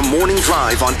Morning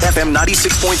Drive on FM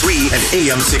 96.3 and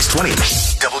AM 620.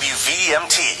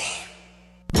 WVMT.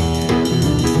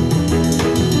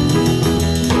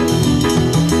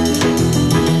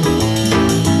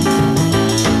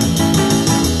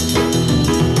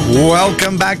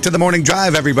 Welcome back to the Morning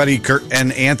Drive, everybody. Kurt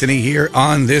and Anthony here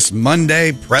on this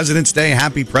Monday, President's Day.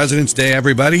 Happy President's Day,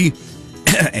 everybody.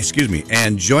 Excuse me.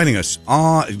 And joining us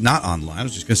not online. I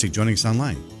was just going to say joining us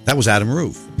online. That was Adam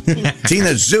Roof.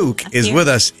 Tina Zook is with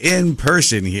us in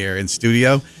person here in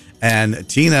studio. And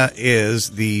Tina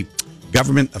is the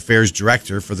Government Affairs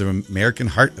Director for the American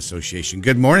Heart Association.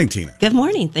 Good morning, Tina. Good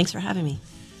morning. Thanks for having me.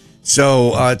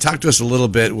 So talk to us a little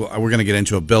bit. We're going to get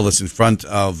into a bill that's in front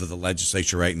of the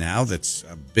legislature right now. That's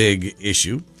a big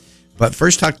issue. But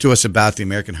first, talk to us about the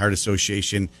American Heart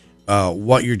Association,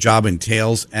 what your job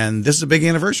entails. And this is a big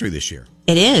anniversary this year.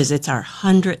 It is. It's our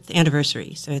 100th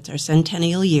anniversary. So it's our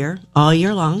centennial year, all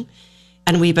year long.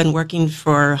 And we've been working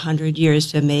for 100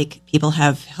 years to make people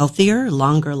have healthier,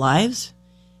 longer lives.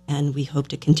 And we hope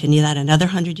to continue that another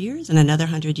 100 years and another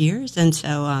 100 years. And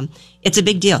so it's a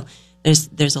big deal.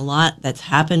 There's a lot that's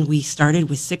happened. We started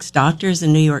with 6 doctors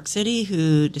in New York City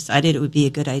who decided it would be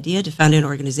a good idea to found an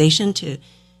organization to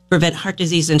prevent heart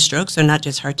disease and stroke. So not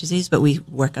just heart disease, but we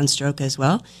work on stroke as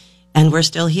well. And we're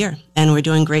still here, and we're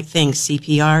doing great things.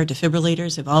 CPR,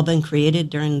 defibrillators have all been created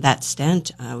during that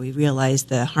stint. We realized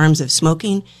the harms of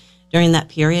smoking during that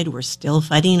period. We're still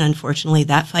fighting, unfortunately,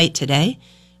 that fight today.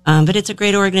 But it's a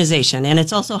great organization, and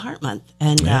it's also Heart Month.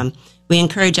 And we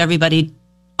encourage everybody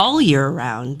all year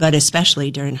round, but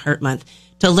especially during Heart Month,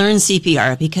 to learn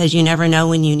CPR because you never know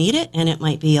when you need it, and it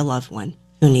might be a loved one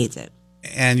who needs it.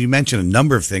 And you mentioned a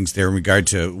number of things there in regard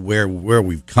to where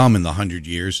we've come in the 100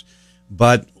 years.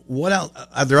 But what else?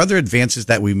 Are there other advances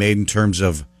that we made in terms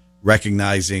of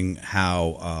recognizing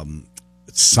how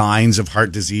signs of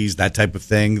heart disease, that type of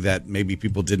thing, that maybe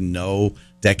people didn't know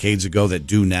decades ago that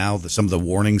do now, some of the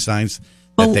warning signs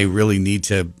that they really need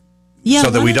to, so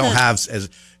that we don't have as...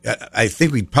 I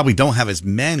think we probably don't have as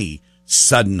many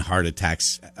sudden heart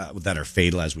attacks that are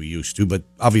fatal as we used to, but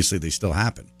obviously they still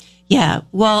happen. Yeah.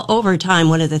 Well, over time,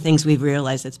 one of the things we've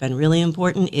realized that's been really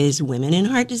important is women in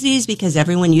heart disease, because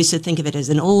everyone used to think of it as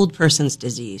an old person's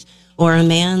disease or a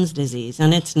man's disease,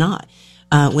 and it's not.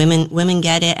 Women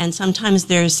get it, and sometimes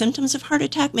their symptoms of heart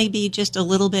attack may be just a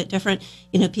little bit different.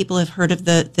 You know, people have heard of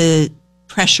the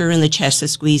pressure in the chest, the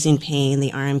squeezing pain,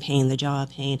 the arm pain, the jaw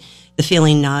pain, the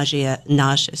feeling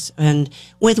nauseous. And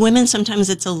with women, sometimes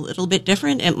it's a little bit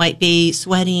different. It might be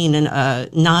sweating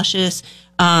and nauseous,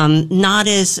 not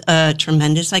as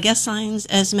tremendous, I guess, signs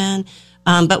as men.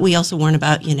 But we also warn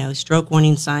about, stroke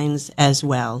warning signs as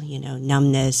well,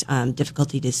 numbness,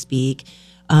 difficulty to speak,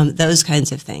 those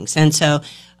kinds of things. And so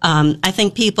I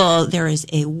think there is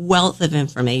a wealth of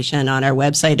information on our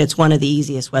website. It's one of the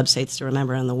easiest websites to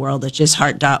remember in the world. It's just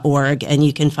heart.org, and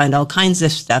you can find all kinds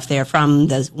of stuff there, from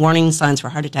the warning signs for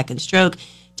heart attack and stroke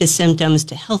to symptoms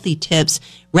to healthy tips,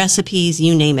 recipes,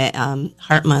 you name it,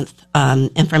 Heart Month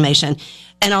information.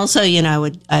 And also,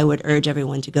 I would urge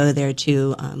everyone to go there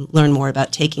to learn more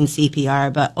about taking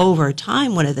CPR. But over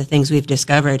time, one of the things we've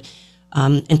discovered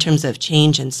in terms of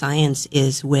change in science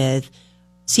is with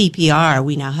CPR,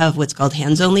 we now have what's called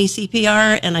hands-only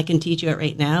CPR, and I can teach you it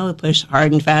right now. Push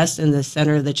hard and fast in the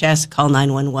center of the chest, call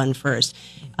 911 first.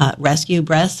 Rescue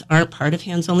breaths aren't part of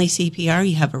hands-only CPR.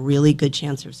 You have a really good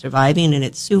chance of surviving, and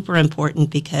it's super important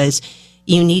because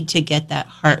you need to get that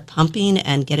heart pumping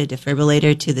and get a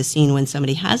defibrillator to the scene when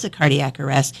somebody has a cardiac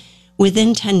arrest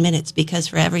within 10 minutes, because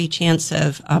for every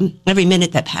every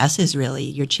minute that passes, really,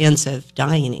 your chance of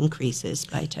dying increases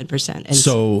by 10%. And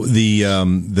so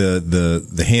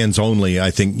the hands only,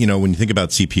 I think, when you think about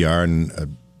CPR, and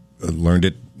I learned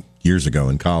it years ago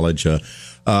in college,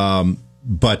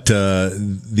 but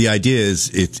the idea is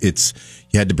it's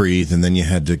you had to breathe, and then you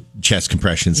had the chest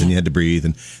compressions, and you had to breathe,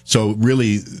 and so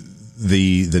really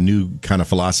the new kind of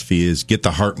philosophy is get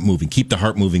the heart moving, keep the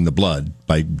heart moving, the blood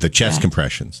by the chest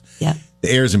compressions. Yeah.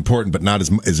 The air is important, but not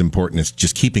as important as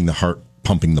just keeping the heart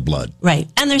pumping the blood. Right.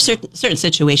 And there's certain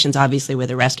situations, obviously, where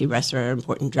the rescue breaths are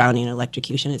important, drowning,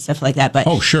 electrocution, and stuff like that. But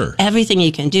everything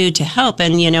you can do to help.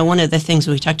 And, one of the things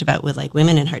we talked about with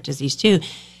women in heart disease too,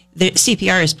 the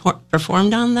CPR is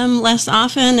performed on them less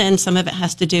often. And some of it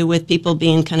has to do with people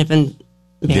being kind of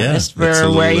embarrassed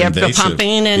for where you're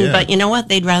pumping. But you know what?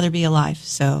 They'd rather be alive.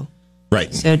 So do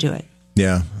it.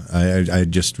 Yeah. I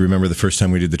just remember the first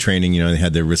time we did the training, they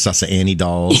had the Resusci-Annie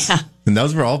dolls. Yeah. And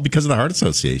those were all because of the Heart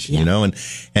Association,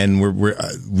 and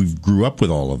we grew up with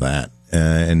all of that.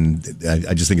 And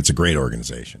I just think it's a great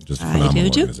organization, just a phenomenal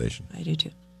organization. I do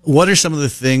too. What are some of the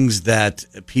things that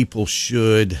people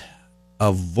should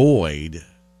avoid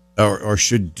or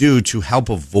should do to help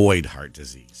avoid heart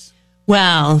disease?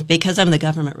 Well, because I'm the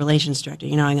government relations director,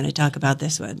 I'm going to talk about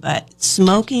this one. But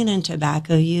smoking and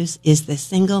tobacco use is the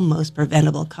single most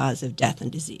preventable cause of death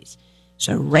and disease.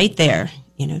 So right there,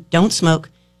 don't smoke,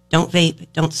 don't vape,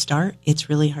 don't start. It's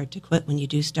really hard to quit when you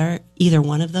do start. Either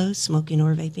one of those, smoking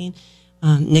or vaping.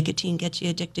 Nicotine gets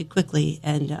you addicted quickly,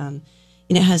 and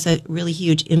it has a really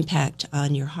huge impact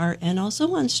on your heart and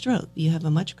also on stroke. You have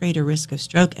a much greater risk of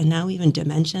stroke, and now even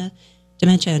dementia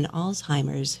and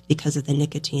Alzheimer's because of the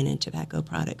nicotine and tobacco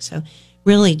products. So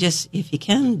really, just if you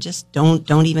can, just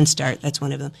don't even start. That's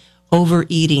one of them.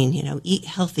 Overeating, eat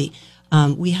healthy.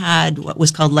 We had what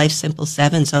was called Life Simple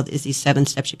 7, so it's these 7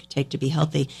 steps you could take to be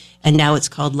healthy. And now it's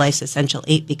called Life's Essential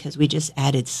 8 because we just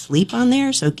added sleep on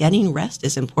there. So getting rest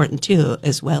is important too,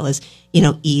 as well as,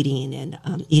 eating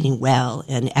and eating well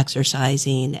and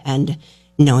exercising and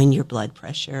knowing your blood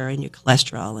pressure and your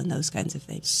cholesterol and those kinds of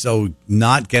things. So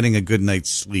not getting a good night's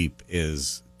sleep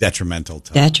is detrimental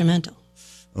to Detrimental.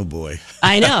 Oh, boy.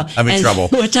 I know. I'm in trouble.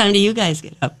 What time do you guys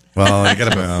get up? Well, I get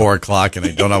up at 4 o'clock, and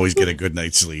I don't always get a good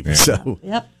night's sleep. So,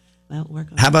 Yep. Well,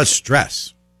 work on how about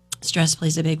stress? Stress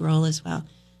plays a big role as well.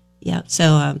 Yeah.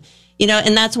 So,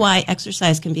 and that's why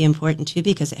exercise can be important too,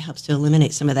 because it helps to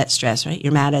eliminate some of that stress, right?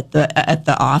 You're mad at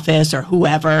the office or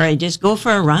whoever, and just go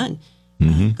for a run.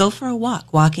 Go for a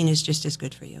walk. Walking is just as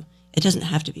good for you. It doesn't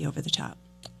have to be over the top.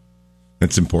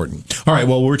 That's important. All right.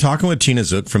 Well, we're talking with Tina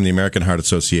Zook from the American Heart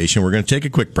Association. We're going to take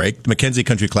a quick break. The McKenzie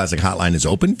Country Classic Hotline is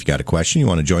open. If you got a question, you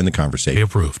want to join the conversation.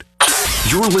 Approved.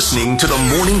 You're listening to The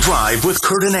Morning Drive with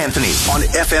Kurt and Anthony on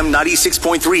FM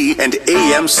 96.3 and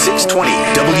AM 620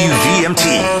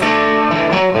 WVMT.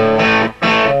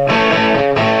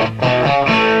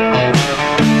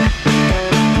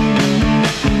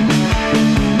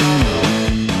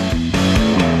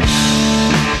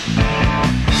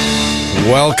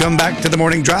 Welcome back to the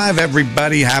Morning Drive,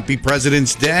 everybody. Happy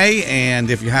President's Day. And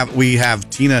we have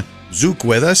Tina Zook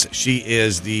with us. She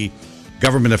is the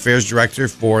Government Affairs Director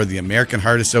for the American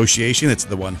Heart Association. It's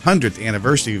the 100th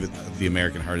anniversary of the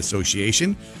American Heart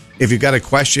Association. If you've got a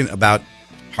question about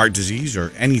heart disease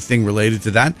or anything related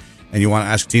to that, and you want to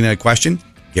ask Tina a question,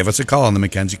 give us a call on the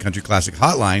McKenzie Country Classic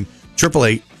Hotline,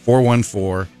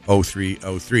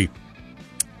 888-414-0303.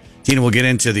 Tina, we'll get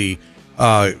into the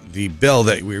bill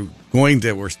that we're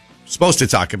supposed to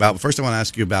talk about. But first, I want to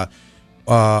ask you about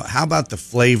how about the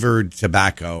flavored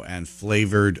tobacco and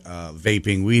flavored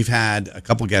vaping? We've had a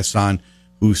couple guests on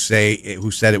who said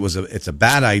it's a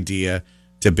bad idea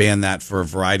to ban that for a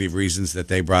variety of reasons that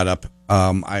they brought up.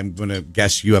 I'm going to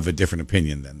guess you have a different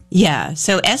opinion then. Yeah.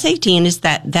 So S18 is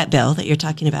that bill that you're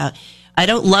talking about. I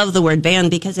don't love the word ban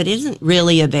because it isn't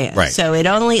really a ban. Right. So it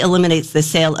only eliminates the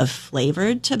sale of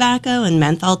flavored tobacco and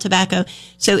menthol tobacco.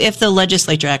 So if the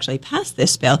legislature actually passed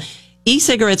this bill,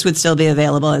 e-cigarettes would still be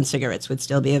available and cigarettes would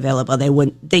still be available.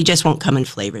 They just won't come in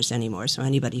flavors anymore. So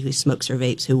anybody who smokes or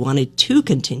vapes who wanted to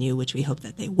continue, which we hope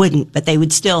that they wouldn't, but they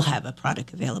would still have a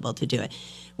product available to do it.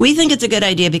 We think it's a good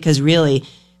idea because really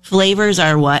flavors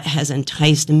are what has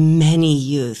enticed many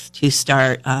youth to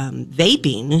start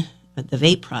vaping, the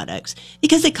vape products,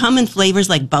 because they come in flavors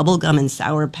like bubblegum and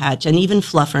Sour Patch and even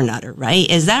Fluffernutter, right?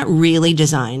 Is that really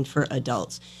designed for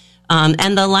adults?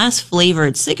 And the last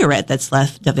flavored cigarette that's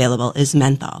left available is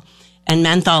menthol. And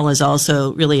menthol is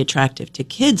also really attractive to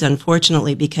kids,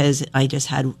 unfortunately, because I just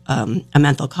had a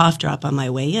menthol cough drop on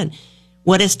my way in.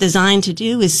 What it's designed to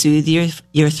do is soothe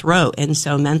your throat. And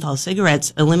so menthol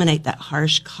cigarettes eliminate that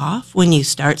harsh cough when you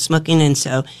start smoking. And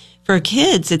so for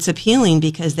kids, it's appealing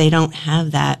because they don't have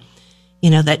that,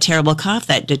 that terrible cough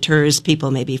that deters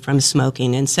people maybe from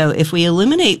smoking. And so if we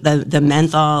eliminate the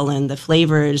menthol and the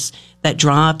flavors that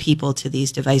draw people to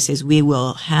these devices, we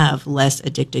will have less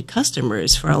addicted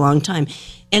customers for a long time.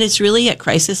 And it's really at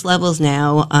crisis levels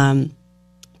now.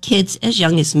 Kids as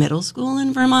young as middle school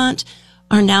in Vermont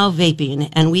are now vaping.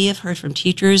 And we have heard from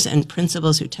teachers and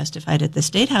principals who testified at the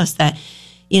State House that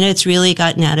it's really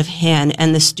gotten out of hand.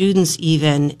 And the students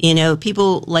even,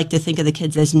 people like to think of the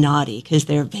kids as naughty because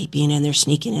they're vaping and they're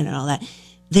sneaking in and all that.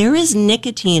 There is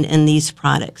nicotine in these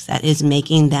products that is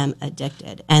making them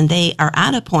addicted. And they are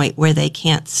at a point where they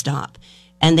can't stop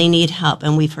and they need help.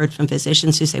 And we've heard from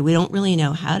physicians who say, we don't really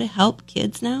know how to help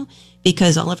kids now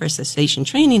because all of our cessation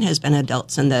training has been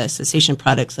adults, and the cessation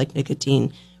products like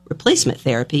nicotine replacement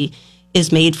therapy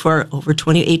is made for over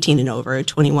 18 and over,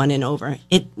 21 and over.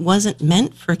 It wasn't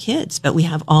meant for kids, but we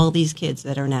have all these kids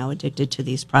that are now addicted to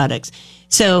these products.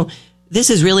 So this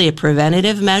is really a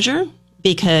preventative measure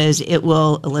because it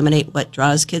will eliminate what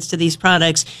draws kids to these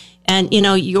products. And,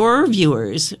 your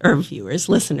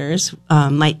listeners,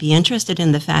 might be interested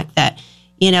in the fact that,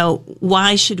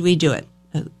 why should we do it?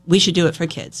 we should do it for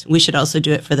kids. We should also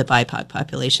do it for the BIPOC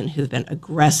population who've been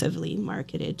aggressively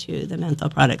marketed to the menthol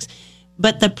products.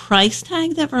 But the price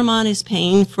tag that Vermont is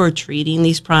paying for treating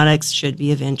these products should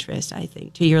be of interest, I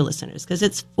think, to your listeners, because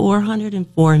it's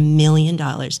 $404 million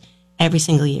every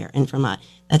single year in Vermont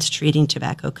that's treating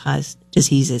tobacco-caused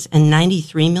diseases. And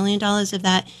 $93 million of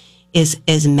that is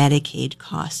Medicaid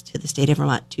costs to the state of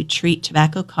Vermont to treat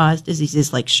tobacco-caused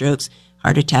diseases like strokes,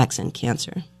 heart attacks, and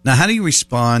cancer. Now, how do you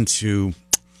respond to,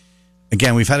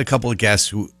 again, we've had a couple of guests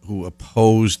who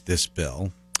opposed this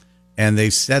bill, and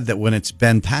they've said that when it's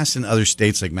been passed in other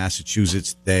states like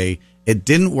Massachusetts, it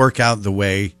didn't work out the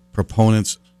way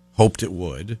proponents hoped it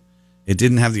would. It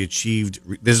didn't have the achieved,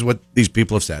 this is what these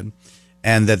people have said,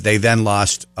 and that they then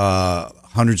lost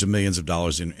hundreds of millions of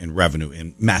dollars in revenue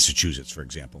in Massachusetts, for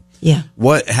example. Yeah.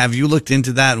 What have you looked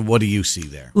into that, and what do you see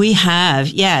there? We have,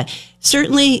 yeah.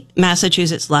 Certainly,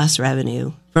 Massachusetts lost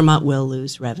revenue. Vermont will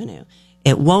lose revenue.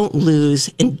 It won't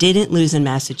lose and didn't lose in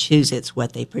Massachusetts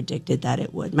what they predicted that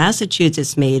it would.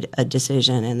 Massachusetts made a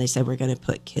decision and they said, we're going to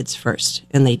put kids first.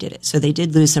 And they did it. So they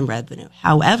did lose some revenue.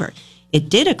 However, it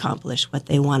did accomplish what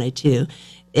they wanted to.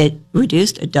 It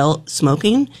reduced adult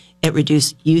smoking. It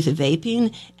reduced youth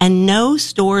vaping. And no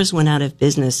stores went out of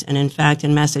business. And in fact,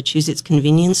 in Massachusetts,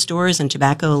 convenience stores and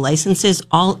tobacco licenses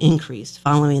all increased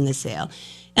following the sale.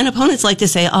 And opponents like to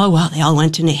say, oh, well, they all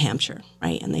went to New Hampshire,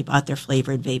 right? And they bought their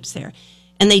flavored vapes there.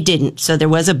 And they didn't. So there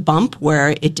was a bump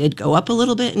where it did go up a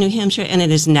little bit in New Hampshire, and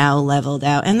it is now leveled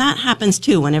out. And that happens,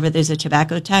 too. Whenever there's a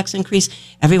tobacco tax increase,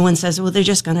 everyone says, well, they're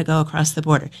just going to go across the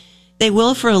border. They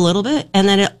will for a little bit, and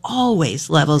then it always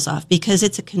levels off because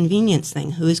it's a convenience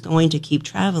thing. Who's going to keep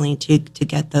traveling to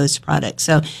get those products?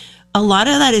 So a lot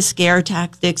of that is scare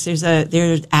tactics.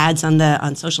 There's ads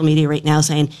on social media right now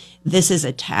saying this is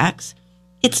a tax.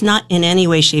 It's not in any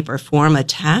way, shape, or form a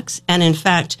tax. And in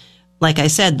fact, like I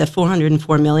said, the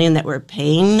 $404 million that we're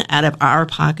paying out of our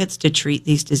pockets to treat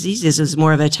these diseases is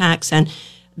more of a tax. And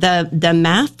the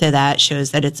math to that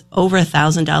shows that it's over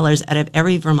 $1,000 out of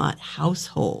every Vermont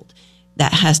household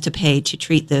that has to pay to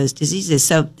treat those diseases.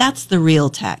 So that's the real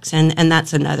tax. And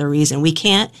that's another reason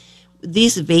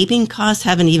these vaping costs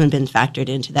haven't even been factored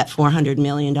into that $400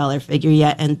 million figure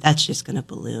yet. And that's just going to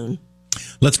balloon.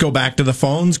 Let's go back to the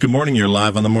phones. Good morning. You're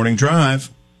live on the Morning Drive.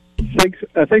 Thanks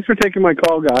for taking my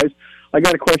call, guys. I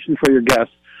got a question for your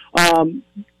guests.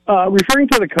 Referring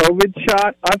to the COVID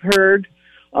shot, I've heard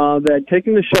that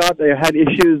taking the shot, they had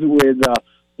issues with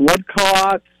blood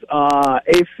clots,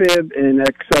 AFib, and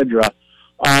etc.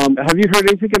 Have you heard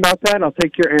anything about that? I'll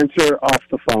take your answer off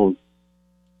the phone.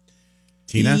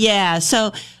 Tina? Yeah,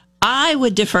 so I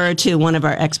would defer to one of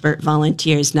our expert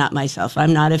volunteers, not myself.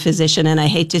 I'm not a physician, and I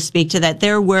hate to speak to that.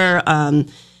 There were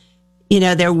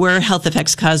health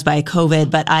effects caused by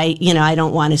COVID, but I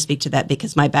don't want to speak to that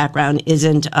because my background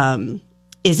isn't in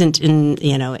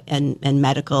the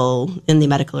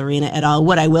medical arena at all.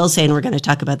 What I will say, and we're going to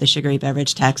talk about the sugary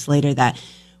beverage tax later, that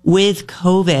with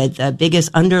COVID, the biggest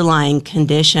underlying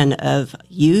condition of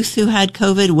youth who had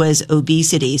COVID was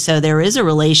obesity. So there is a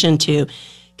relation to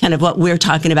kind of what we're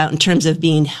talking about in terms of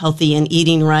being healthy and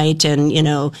eating right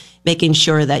and, making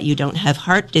sure that you don't have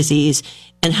heart disease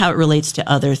and how it relates to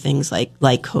other things like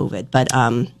COVID. But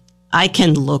I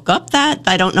can look up that.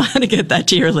 I don't know how to get that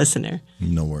to your listener.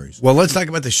 No worries. Well, let's talk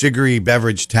about the sugary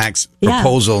beverage tax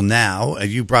proposal now.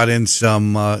 You brought in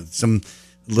some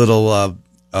little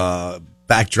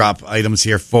backdrop items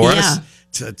here for us.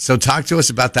 So talk to us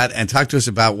about that and talk to us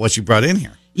about what you brought in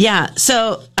here. Yeah,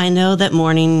 so I know that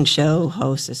morning show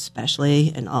hosts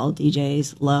especially and all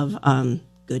DJs love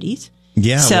goodies.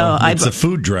 Yeah, so well, it's a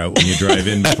food drought when you drive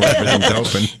in before everything's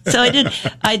open. So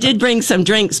I did bring some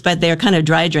drinks, but they're kind of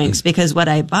dry drinks because what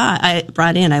I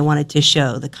brought in, I wanted to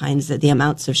show the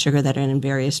amounts of sugar that are in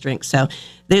various drinks. So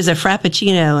there's a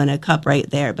Frappuccino in a cup right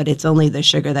there, but it's only the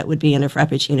sugar that would be in a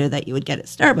Frappuccino that you would get at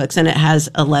Starbucks, and it has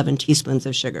 11 teaspoons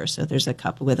of sugar. So there's a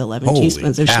cup with 11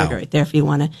 teaspoons of sugar right there if you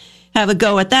want to have a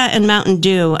go at that. And Mountain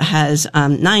Dew has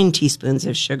 9 teaspoons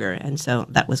of sugar, and so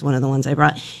that was one of the ones I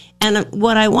brought. And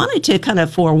what I wanted to kind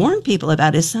of forewarn people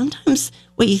about is sometimes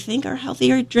what you think are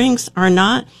healthier drinks are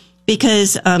not,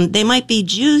 because they might be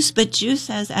juice, but juice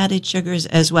has added sugars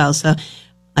as well. So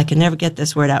I can never get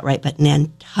this word out right, but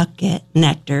Nantucket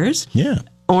Nectars. Yeah.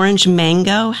 Orange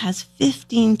Mango has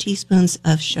 15 teaspoons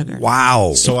of sugar.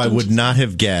 Wow. So I would not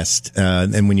have guessed.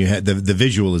 And when you had the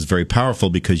visual is very powerful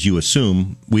because you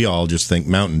assume we all just think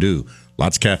Mountain Dew,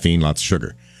 lots of caffeine, lots of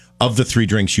sugar. Of the 3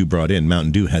 drinks you brought in,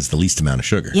 Mountain Dew has the least amount of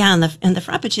sugar. Yeah, and the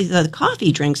Frappuccino, the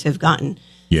coffee drinks have gotten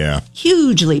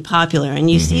hugely popular.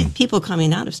 And you see people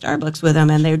coming out of Starbucks with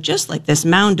them, and they're just like this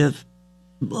mound of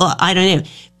I don't know,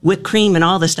 whipped cream and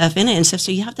all the stuff in it and stuff.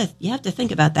 So you have to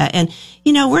think about that. And,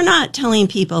 we're not telling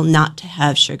people not to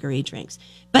have sugary drinks,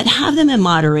 but have them in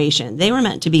moderation. They were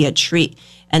meant to be a treat.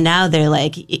 And now they're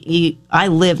like, I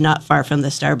live not far from the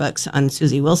Starbucks on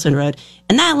Susie Wilson Road,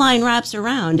 and that line wraps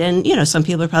around. And, some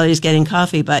people are probably just getting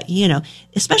coffee, but,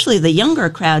 especially the younger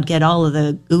crowd get all of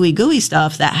the gooey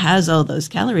stuff that has all those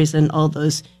calories and all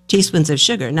those teaspoons of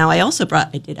sugar. Now, I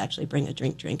did actually bring a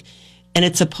drink, and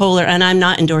it's a Polar, and I'm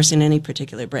not endorsing any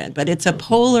particular brand, but it's a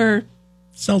Polar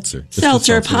seltzer,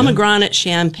 pomegranate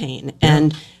champagne. Yeah.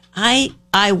 And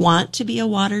I want to be a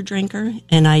water drinker,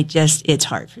 and it's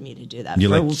hard for me to do that. You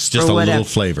like just a little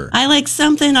flavor. I like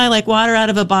something. I like water out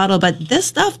of a bottle, but this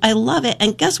stuff, I love it.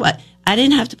 And guess what? I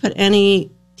didn't have to put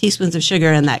any teaspoons of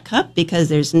sugar in that cup because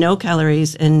there's no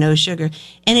calories and no sugar,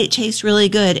 and it tastes really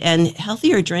good. And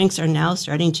healthier drinks are now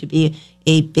starting to be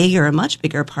a much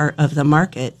bigger part of the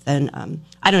market than,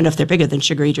 I don't know if they're bigger than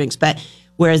sugary drinks, but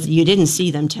whereas you didn't see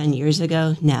them 10 years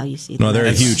ago, now you see them. No, they're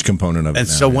a huge component of it. And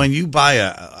now, so when you buy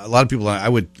a lot of people, I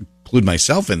would include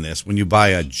myself in this, when you buy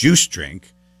a juice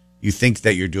drink, you think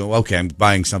that you're doing, okay, I'm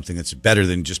buying something that's better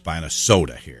than just buying a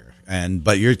soda here.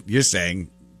 But you're saying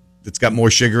it's got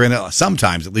more sugar in it,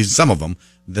 sometimes, at least some of them,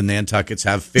 than Nantuckets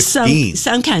have 15.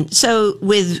 Some can. So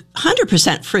with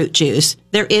 100% fruit juice,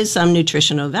 there is some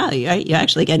nutritional value, right? You're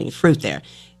actually getting fruit there.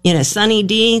 Sunny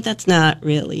D, that's not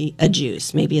really a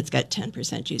juice. Maybe it's got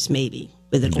 10% juice, maybe,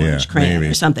 with an orange crayon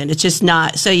or something. It's just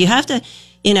not. So you have to,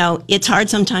 it's hard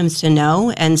sometimes to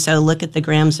know. And so look at the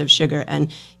grams of sugar.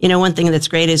 And, one thing that's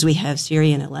great is we have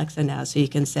Siri and Alexa now. So you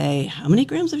can say, how many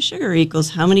grams of sugar equals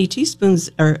how many teaspoons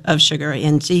of sugar?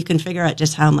 And so you can figure out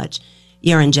just how much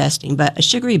you're ingesting. But a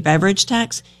sugary beverage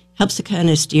tax helps to kind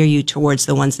of steer you towards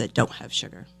the ones that don't have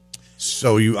sugar.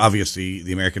 So you obviously,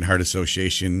 the American Heart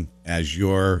Association, as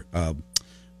your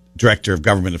director of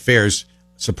government affairs,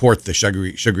 support the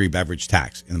sugary beverage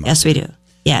tax in the market. Yes, we do.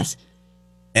 Yes.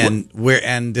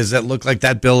 And does that look like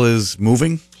that bill is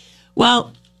moving?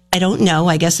 Well, I don't know.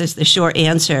 I guess that's the short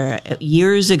answer.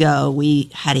 Years ago,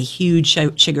 we had a huge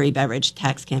sugary beverage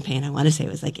tax campaign. I want to say it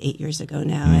was like 8 years ago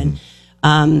now,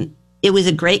 and it was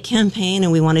a great campaign,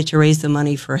 and we wanted to raise the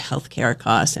money for healthcare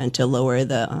costs and to lower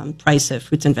the price of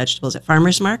fruits and vegetables at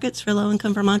farmers markets for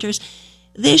low-income Vermonters.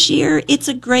 This year, it's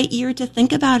a great year to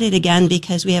think about it again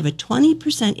because we have a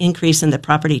 20% increase in the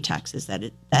property taxes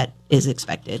that is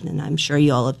expected, and I'm sure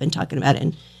you all have been talking about it,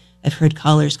 and I've heard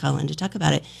callers call in to talk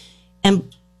about it.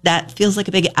 And that feels like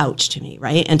a big ouch to me,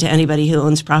 right? And to anybody who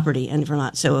owns property in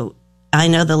Vermont. So I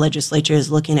know the legislature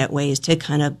is looking at ways to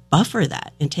kind of buffer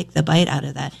that and take the bite out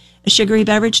of that. A sugary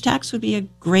beverage tax would be a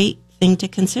great thing to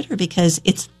consider because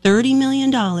it's $30 million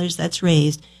that's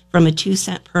raised from a 2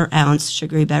 cent per ounce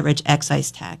sugary beverage excise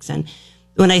tax. And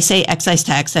when I say excise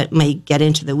tax, that may get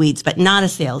into the weeds, but not a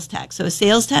sales tax. So a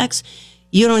sales tax,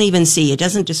 you don't even see. It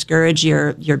doesn't discourage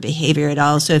your behavior at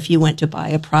all. So if you went to buy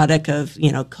a product of,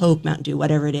 Coke, Mountain Dew,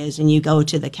 whatever it is, and you go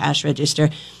to the cash register,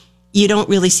 you don't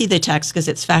really see the tax because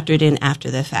it's factored in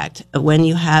after the fact. When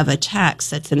you have a tax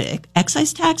that's an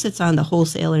excise tax, it's on the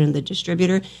wholesaler and the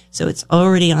distributor. So it's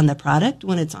already on the product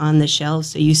when it's on the shelf.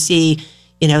 So you see,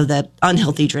 the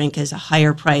unhealthy drink is a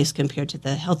higher price compared to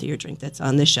the healthier drink that's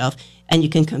on the shelf. And you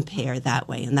can compare that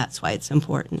way. And that's why it's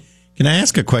important. Can I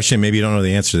ask a question? Maybe you don't know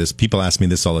the answer to this. People ask me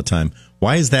this all the time.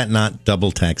 Why is that not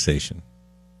double taxation?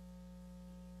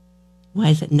 Why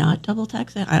is it not double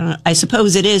tax? I don't know. I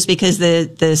suppose it is because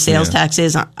the sales tax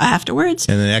is afterwards.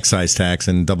 And then excise tax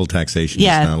and double taxation is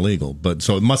not legal. But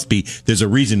so it must be, there's a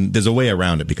reason, there's a way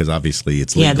around it because obviously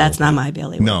it's legal. Yeah, that's not my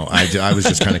bailiwick. No, I was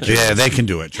just kind of curious. Yeah, they can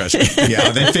do it, trust me.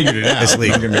 Yeah, they figured it out.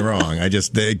 Don't get me wrong.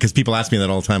 Because people ask me that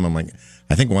all the time. I'm like,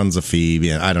 I think one's a fee.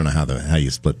 Yeah, I don't know how you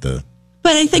split the.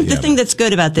 But I think the thing that's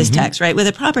good about this tax, right? With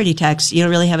a property tax, you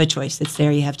don't really have a choice. It's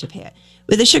there. You have to pay it.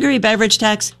 With a sugary beverage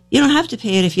tax, you don't have to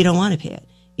pay it if you don't want to pay it.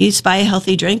 You just buy a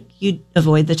healthy drink, you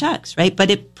avoid the tax, right? But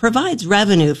it provides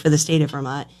revenue for the state of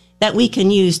Vermont that we can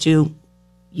use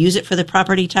it for the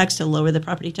property tax, to lower the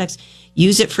property tax,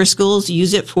 use it for schools,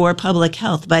 use it for public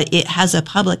health. But it has a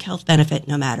public health benefit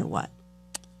no matter what.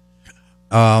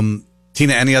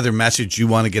 Tina, any other message you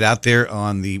want to get out there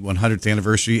on the 100th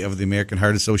anniversary of the American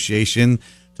Heart Association?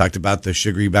 Talked about the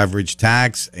sugary beverage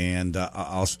tax and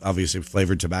obviously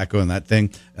flavored tobacco and that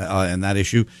thing and that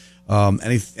issue.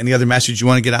 Any other message you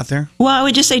want to get out there? Well, I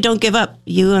would just say don't give up.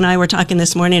 You and I were talking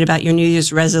this morning about your New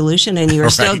Year's resolution, and you're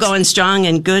still going strong,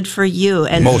 and good for you.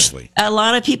 And mostly. A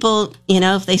lot of people,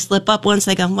 if they slip up once,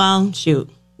 they go, well, shoot,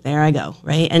 there I go,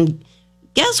 right? And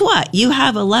guess what? You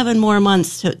have 11 more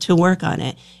months to work on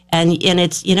it. And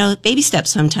it's, baby steps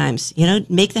sometimes,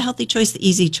 make the healthy choice the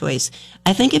easy choice.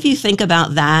 I think if you think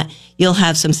about that, you'll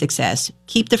have some success.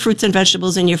 Keep the fruits and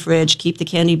vegetables in your fridge. Keep the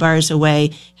candy bars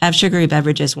away. Have sugary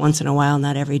beverages once in a while,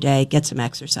 not every day. Get some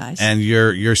exercise. And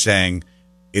you're saying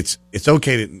it's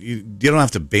okay to you don't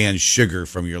have to ban sugar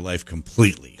from your life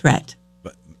completely. Correct.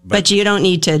 But you don't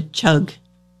need to chug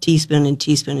teaspoon and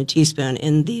teaspoon and teaspoon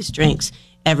in these drinks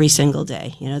every single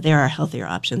day. There are healthier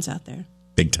options out there.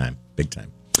 Big time.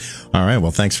 All right.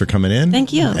 Well, thanks for coming in.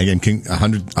 Thank you. Again,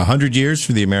 100 years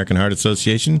for the American Heart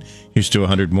Association. Here's to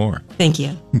 100 more. Thank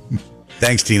you.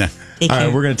 Thanks, Tina. Take All care.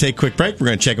 right, we're going to take a quick break. We're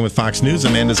going to check in with Fox News.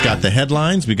 Amanda's got the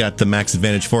headlines. We got the Max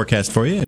Advantage forecast for you.